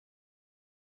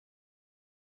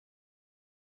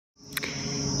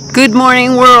Good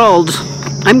morning, world.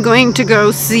 I'm going to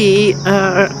go see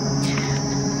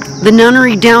the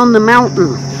nunnery down the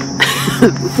mountain.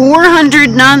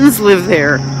 400 nuns live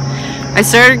there. I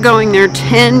started going there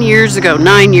 9 years ago,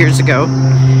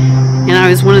 and I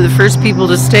was one of the first people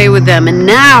to stay with them. And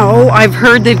now I've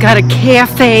heard they've got a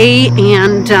cafe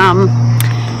and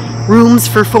rooms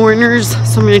for foreigners,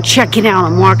 so I'm going to check it out.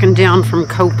 I'm walking down from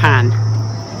Kopan.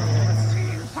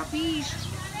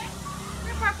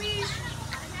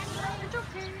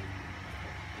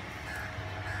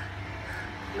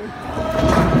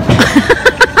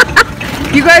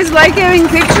 You guys like having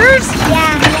pictures?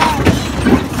 Yeah.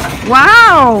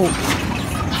 Wow!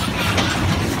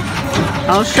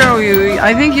 I'll show you.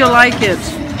 I think you'll like it.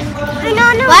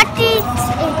 No.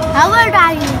 How old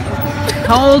are you?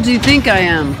 How old do you think I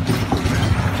am?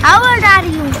 How old are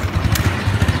you?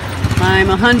 I'm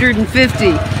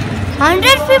 150.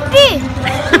 150?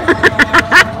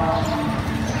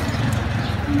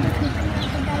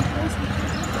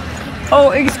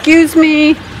 Oh, excuse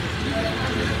me.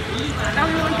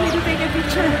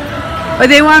 Oh,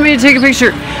 they want me to take a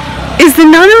picture. Is the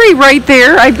nunnery right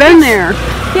there? I've been there.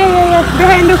 Yeah.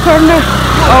 Behind the corner.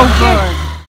 Oh, good.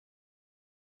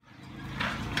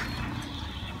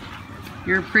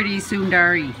 You're pretty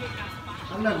Sundari.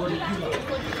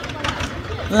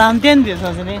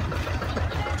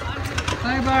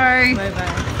 Bye-bye.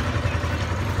 Bye-bye.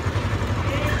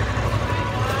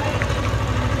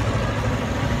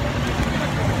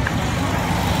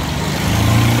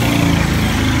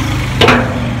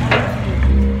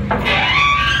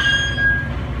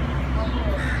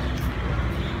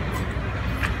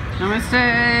 Namaste.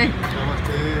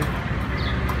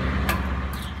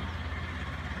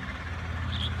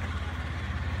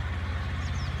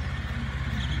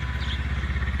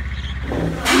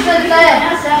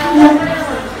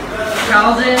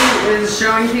 Calden is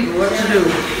showing people what to do.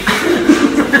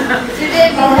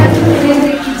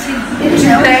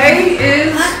 Today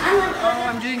is... Oh,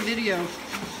 I'm doing video.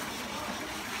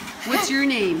 What's your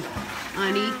name,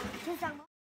 Ani?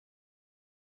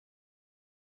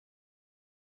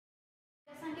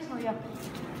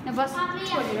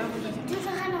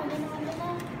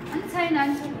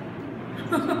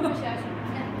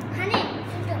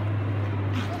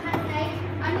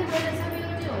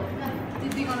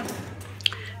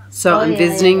 So I'm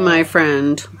visiting my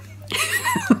friend.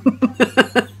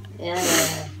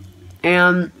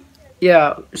 And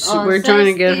yeah, so we're trying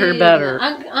to get her better.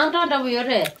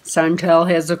 Santel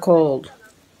has a cold.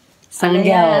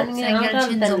 Sangel.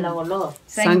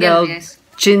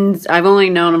 Chins. I've only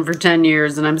known him for 10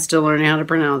 years and I'm still learning how to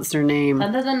pronounce their name.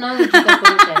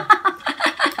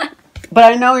 But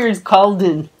I know yours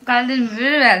Kalden. Kalden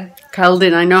very well.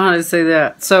 Kalden, I know how to say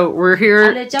that. So we're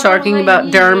here talking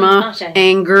about Dharma,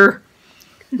 anger,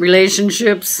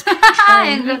 relationships.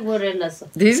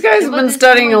 These guys have been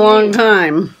studying a long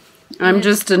time. I'm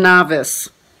just a novice.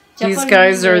 These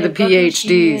guys are the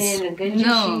PhDs.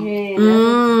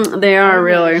 No. They are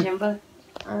really.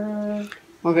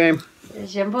 Okay.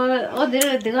 See,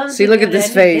 look at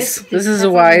this face. This is a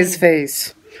wise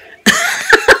face.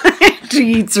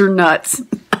 She eats her nuts.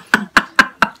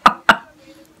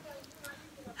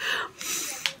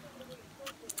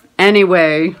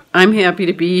 Anyway, I'm happy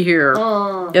to be here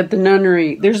at the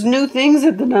nunnery. There's new things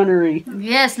at the nunnery.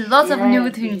 Yes, lots of new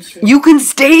things. You can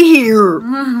stay here.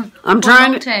 I'm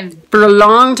trying to. For a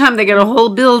long time, they got a whole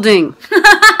building.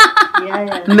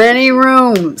 Many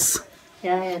rooms.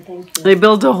 Thank you. They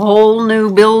built a whole new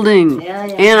building.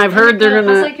 And I've heard they're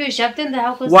gonna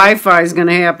Wi-Fi is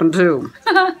gonna happen too.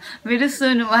 Very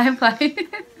soon Wi-Fi.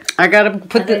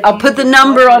 I'll put the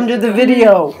number under the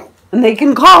video and they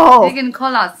can call. They can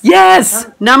call us. Yes.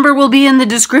 Number will be in the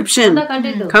description.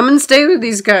 Come and stay with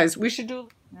these guys. We should do.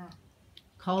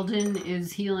 Kalden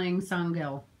is healing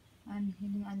Sangel. I'm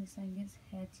healing Alisangel's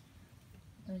head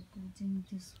by putting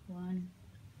this one.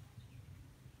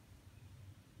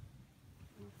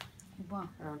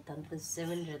 Around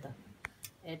 7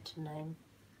 8 9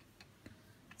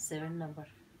 7 number.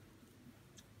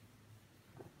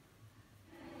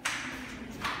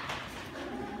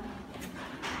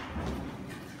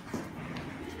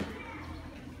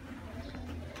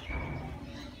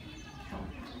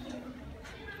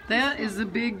 That is a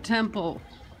big temple.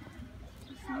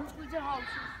 There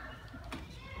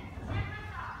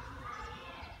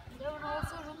were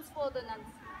also rooms for the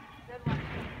nuns.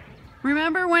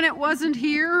 Remember when it wasn't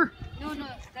here? No,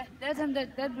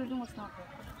 that building was not there.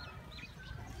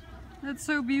 That's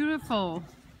so beautiful.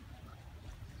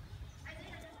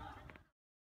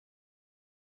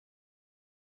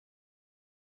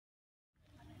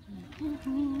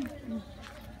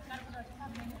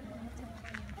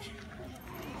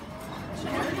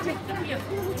 एउटा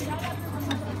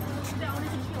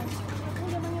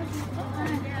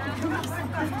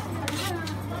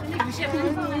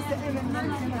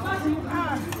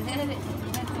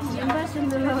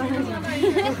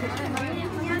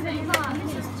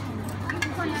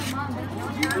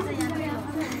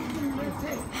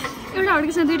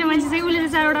अड्केछ दुईटा मान्छे चाहिँ उसले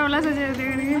चाहिँ चारवटा होला सोचेर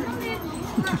थियो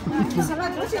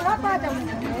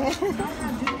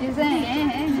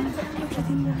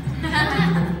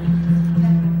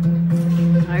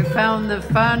I found the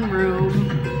fun room.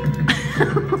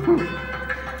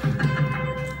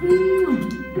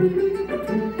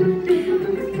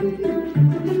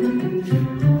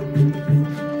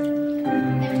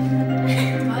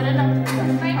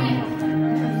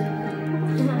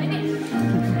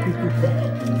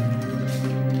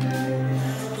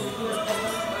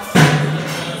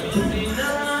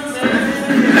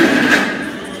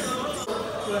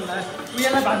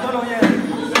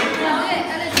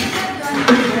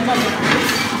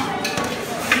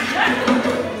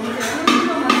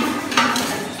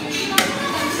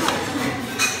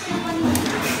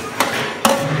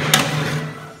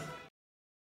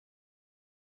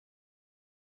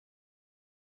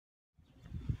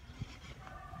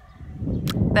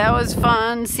 That was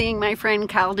fun seeing my friend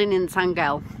Calden in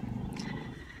Sangal.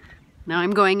 Now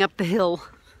I'm going up the hill.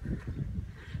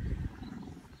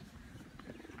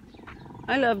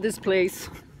 I love this place.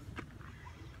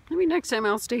 Maybe next time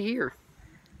I'll stay here.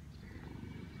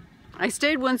 I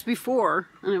stayed once before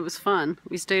and it was fun.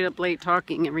 We stayed up late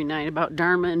talking every night about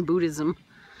Dharma and Buddhism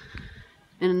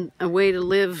and a way to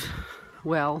live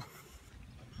well.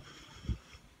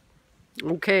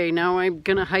 Okay, now I'm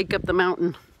gonna hike up the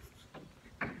mountain.